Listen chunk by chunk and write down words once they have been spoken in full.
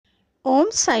ओम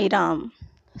साई राम।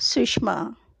 सुषमा।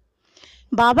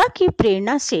 बाबा की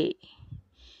प्रेरणा से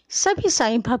सभी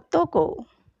साईं भक्तों को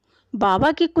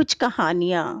बाबा की कुछ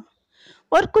कहानियाँ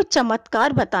और कुछ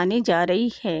चमत्कार बताने जा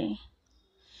रही है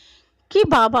कि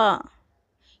बाबा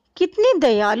कितने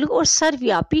दयालु और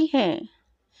सर्वव्यापी हैं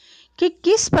कि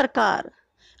किस प्रकार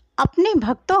अपने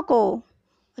भक्तों को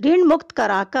ऋण मुक्त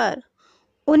कराकर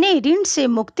उन्हें ऋण से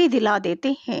मुक्ति दिला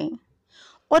देते हैं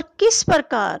और किस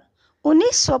प्रकार उन्हें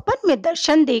स्वप्न में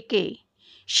दर्शन देके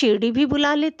शिरडी भी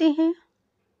बुला लेते हैं।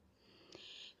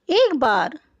 एक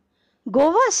बार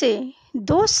गोवा से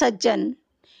दो सज्जन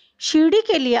शिरडी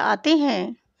के लिए आते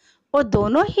हैं और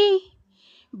दोनों ही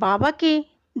बाबा के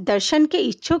दर्शन के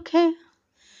इच्छुक हैं।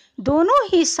 दोनों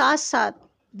ही साथ साथ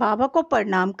बाबा को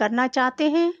प्रणाम करना चाहते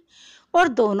हैं और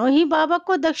दोनों ही बाबा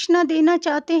को दक्षिणा देना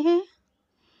चाहते हैं।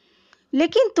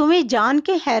 लेकिन तुम्हें जान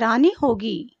के हैरानी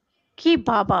होगी कि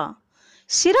बाबा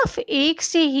सिर्फ एक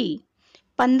से ही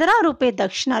 15 रुपए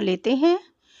दक्षिणा लेते हैं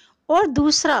और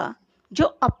दूसरा जो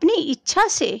अपनी इच्छा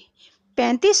से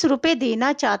 35 रुपए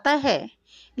देना चाहता है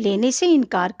लेने से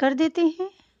इनकार कर देते हैं।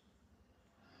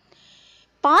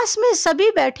 पास में सभी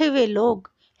बैठे हुए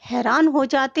लोग हैरान हो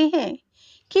जाते हैं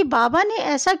कि बाबा ने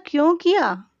ऐसा क्यों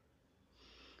किया।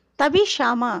 तभी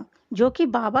श्यामा जो कि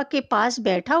बाबा के पास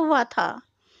बैठा हुआ था,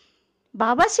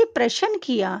 बाबा से प्रश्न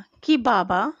किया कि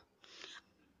बाबा,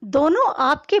 दोनों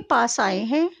आपके पास आए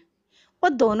हैं और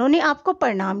दोनों ने आपको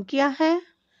प्रणाम किया है,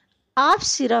 आप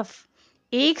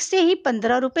सिर्फ एक से ही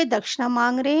 15 रुपए दक्षिणा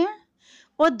मांग रहे हैं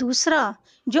और दूसरा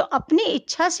जो अपनी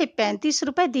इच्छा से 35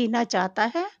 रुपए देना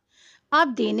चाहता है आप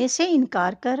देने से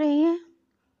इनकार कर रहे हैं,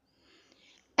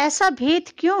 ऐसा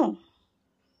भेद क्यों।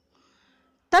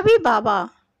 तभी बाबा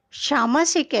श्यामा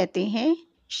से कहते हैं,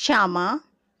 श्यामा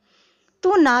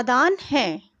तू नादान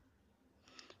है,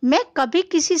 मैं कभी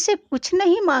किसी से कुछ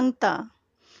नहीं मांगता।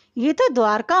 ये तो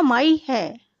द्वारका माई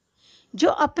है जो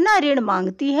अपना ऋण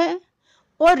मांगती है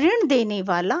और ऋण देने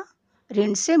वाला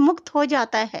ऋण से मुक्त हो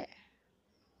जाता है।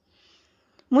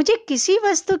 मुझे किसी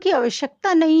वस्तु की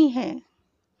आवश्यकता नहीं है।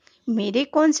 मेरे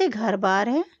कौन से घर बार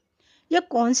हैं या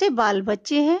कौन से बाल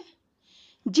बच्चे हैं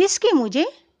जिसकी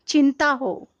मुझे चिंता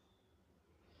हो।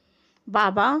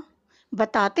 बाबा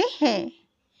बताते हैं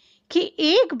कि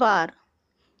एक बार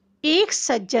एक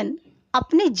सज्जन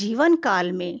अपने जीवन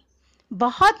काल में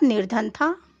बहुत निर्धन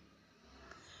था।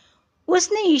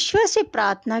 उसने ईश्वर से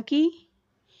प्रार्थना की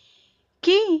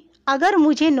कि अगर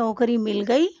मुझे नौकरी मिल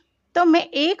गई तो मैं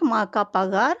 1 माह का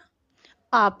पगार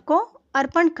आपको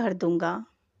अर्पण कर दूंगा।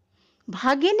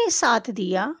 भाग्य ने साथ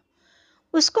दिया,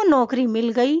 उसको नौकरी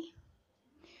मिल गई।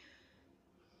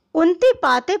 उनते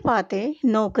पाते पाते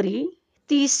नौकरी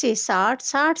 30 से 60,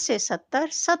 60 से 70,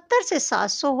 70 से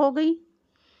 700 हो गई।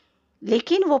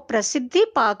 लेकिन वो प्रसिद्धि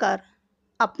पाकर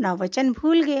अपना वचन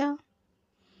भूल गया।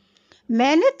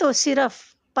 मैंने तो सिर्फ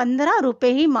 15 रुपए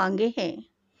ही मांगे हैं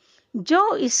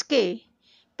जो इसके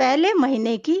पहले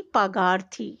महीने की पगार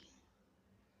थी।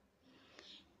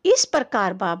 इस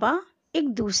प्रकार बाबा एक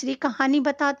दूसरी कहानी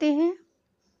बताते हैं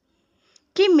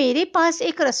कि मेरे पास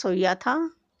एक रसोइया था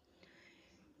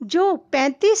जो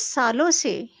 35 सालों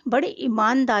से बड़ी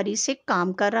ईमानदारी से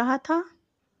काम कर रहा था,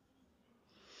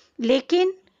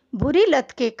 लेकिन बुरी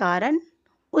लत के कारण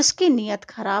उसकी नीयत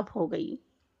खराब हो गई।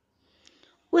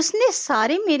 उसने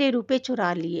सारे मेरे रुपए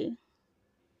चुरा लिए।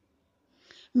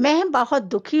 मैं बहुत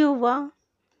दुखी हुआ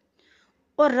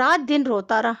और रात दिन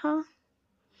रोता रहा।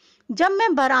 जब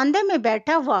मैं बरामदे में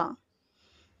बैठा हुआ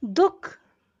दुख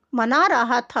मना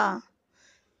रहा था,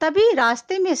 तभी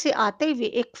रास्ते में से आते हुए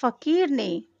एक फकीर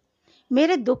ने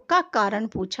मेरे दुख का कारण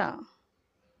पूछा।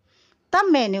 तब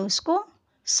मैंने उसको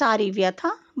सारी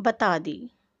व्यथा बता दी।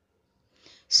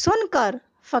 सुनकर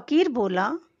फकीर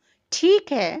बोला,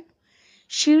 ठीक है,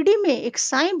 शिरडी में एक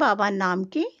साईं बाबा नाम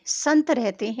के संत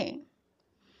रहते हैं,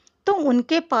 तो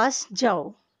उनके पास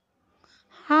जाओ।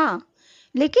 हाँ,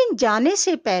 लेकिन जाने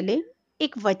से पहले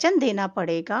एक वचन देना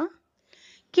पड़ेगा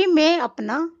कि मैं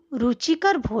अपना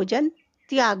रुचिकर भोजन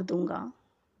त्याग दूंगा।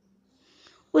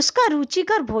 उसका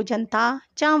रुचिकर भोजन था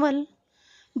चावल,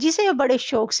 जिसे वह बड़े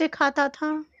शौक से खाता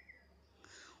था।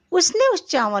 उसने उस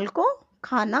चावल को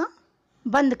खाना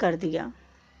बंद कर दिया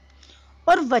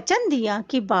और वचन दिया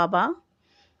कि बाबा,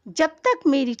 जब तक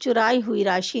मेरी चुराई हुई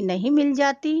राशि नहीं मिल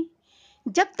जाती,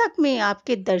 जब तक मैं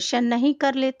आपके दर्शन नहीं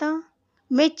कर लेता,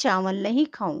 मैं चावल नहीं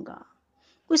खाऊंगा।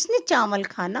 उसने चावल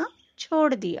खाना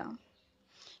छोड़ दिया।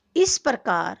 इस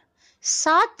प्रकार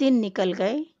 7 दिन निकल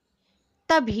गए।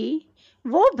 तभी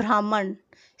वो ब्राह्मण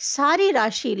सारी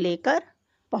राशि लेकर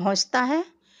पहुंचता है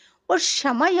और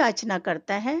क्षमा याचना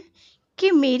करता है कि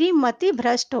मेरी मति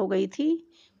भ्रष्ट हो गई थी,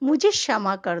 मुझे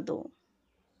क्षमा कर दो,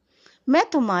 मैं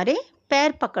तुम्हारे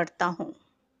पैर पकड़ता हूँ।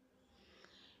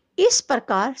 इस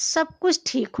प्रकार सब कुछ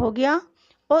ठीक हो गया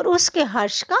और उसके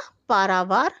हर्ष का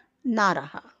पारावार ना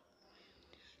रहा,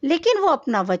 लेकिन वो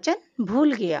अपना वचन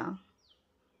भूल गया।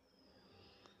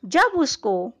 जब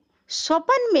उसको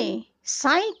स्वप्न में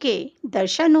साईं के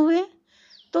दर्शन हुए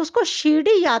तो उसको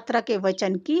शिरडी यात्रा के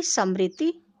वचन की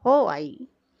स्मृति हो आई।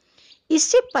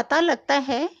 इससे पता लगता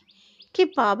है कि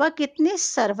बाबा कितने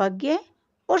सर्वज्ञ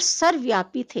और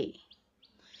सर्वव्यापी थे,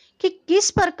 कि किस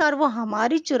प्रकार वो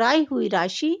हमारी चुराई हुई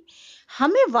राशि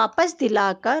हमें वापस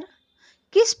दिलाकर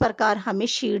किस प्रकार हमें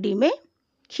शिरडी में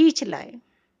खींच लाए,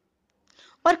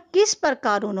 और किस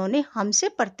प्रकार उन्होंने हमसे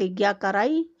प्रतिज्ञा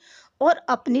कराई और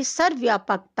अपनी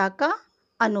सर्वव्यापकता का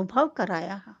अनुभव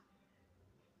कराया।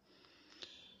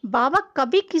 बाबा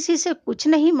कभी किसी से कुछ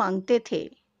नहीं मांगते थे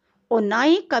और ना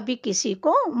ही कभी किसी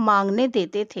को मांगने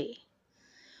देते थे।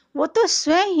 वो तो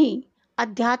स्वयं ही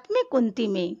आध्यात्मिक उन्नति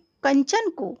में कंचन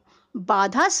को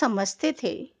बाधा समझते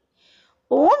थे।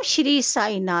 ओम श्री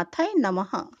साई नाथाय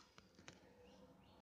नमः।